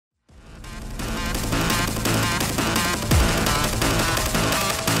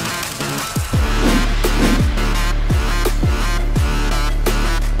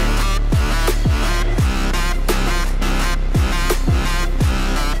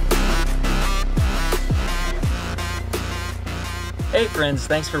Hey friends,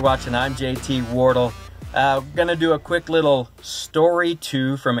 thanks for watching. I'm JT Wardle. Gonna do a quick little story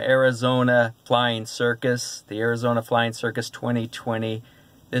 2 from Arizona Flying Circus, the Arizona Flying Circus 2020.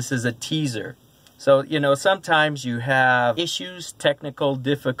 This is a teaser. So, you know, sometimes you have issues, technical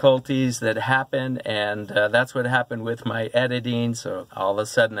difficulties that happen, and that's what happened with my editing. So all of a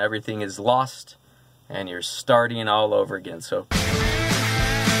sudden everything is lost and you're starting all over again. So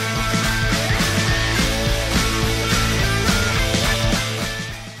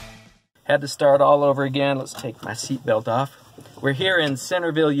had to start all over again. Let's take my seatbelt off. We're here in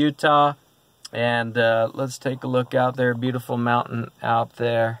Centerville, Utah, and let's take a look out there. Beautiful mountain out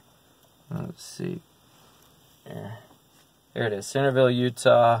there. Let's see. There it is, Centerville,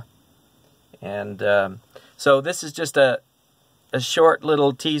 Utah. And so this is just a short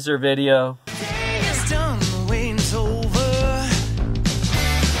little teaser video.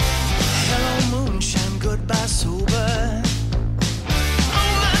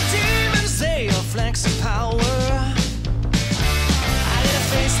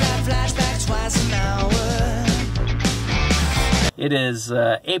 It is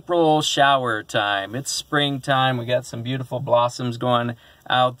April shower time. It's springtime. We got some beautiful blossoms going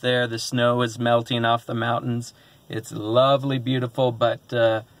out there. The snow is melting off the mountains. It's lovely, beautiful, but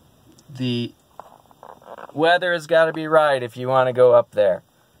the weather has got to be right if you want to go up there.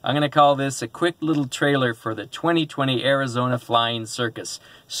 I'm going to call this a quick little trailer for the 2020 Arizona Flying Circus.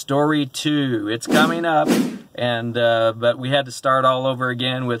 Story 2. It's coming up, and but we had to start all over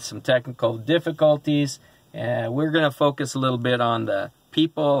again with some technical difficulties. We're going to focus a little bit on the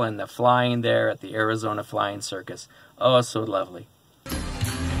people and the flying there at the Arizona Flying Circus. Oh, so lovely.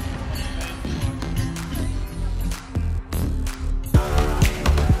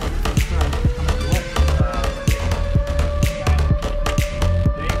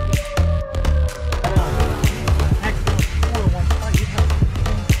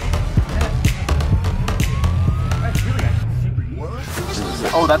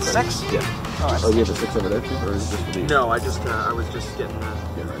 Oh, that's 6? Yeah. Oh, you have a 6 over there too, or is it just for these? No, I was just getting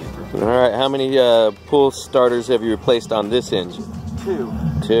ready for. All right, how many pull starters have you replaced on this engine? 2.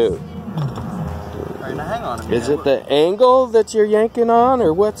 2. All right, now hang on a minute. Is it the angle that you're yanking on,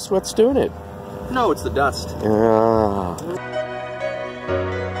 or what's doing it? No, it's the dust. Ah.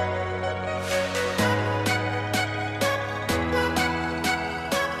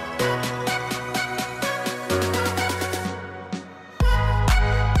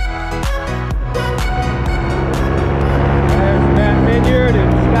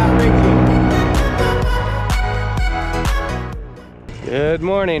 Good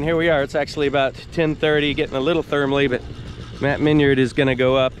morning. Here we are. It's actually about 10:30, getting a little thermally, but Matt Minyard is going to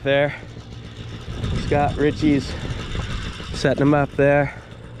go up there. Scott Ritchie's setting him up there.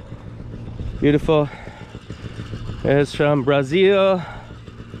 Beautiful. There's from Brazil,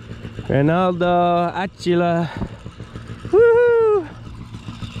 Ronaldo Achila. Woohoo!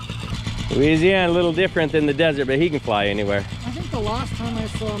 Louisiana, a little different than the desert, but he can fly anywhere. I think the last time I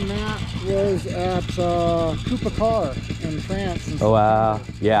saw Matt was at Coupe-Car in France. Oh wow,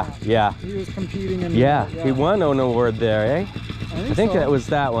 yeah. He was competing in yeah, he won an award there, eh? I think so. that was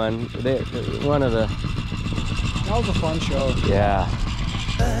that one. One of the... That was a fun show. Yeah.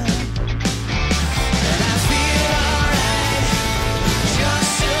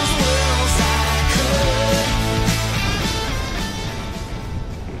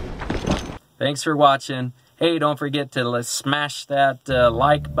 Thanks for watching. Hey, don't forget to smash that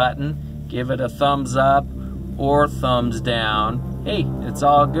like button. Give it a thumbs up or thumbs down. Hey, it's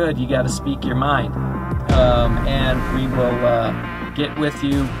all good. You got to speak your mind. And we will get with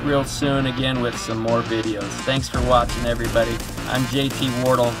you real soon again with some more videos. Thanks for watching, everybody. I'm JT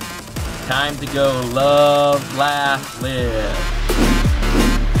Wardle. Time to go. Love, laugh, live.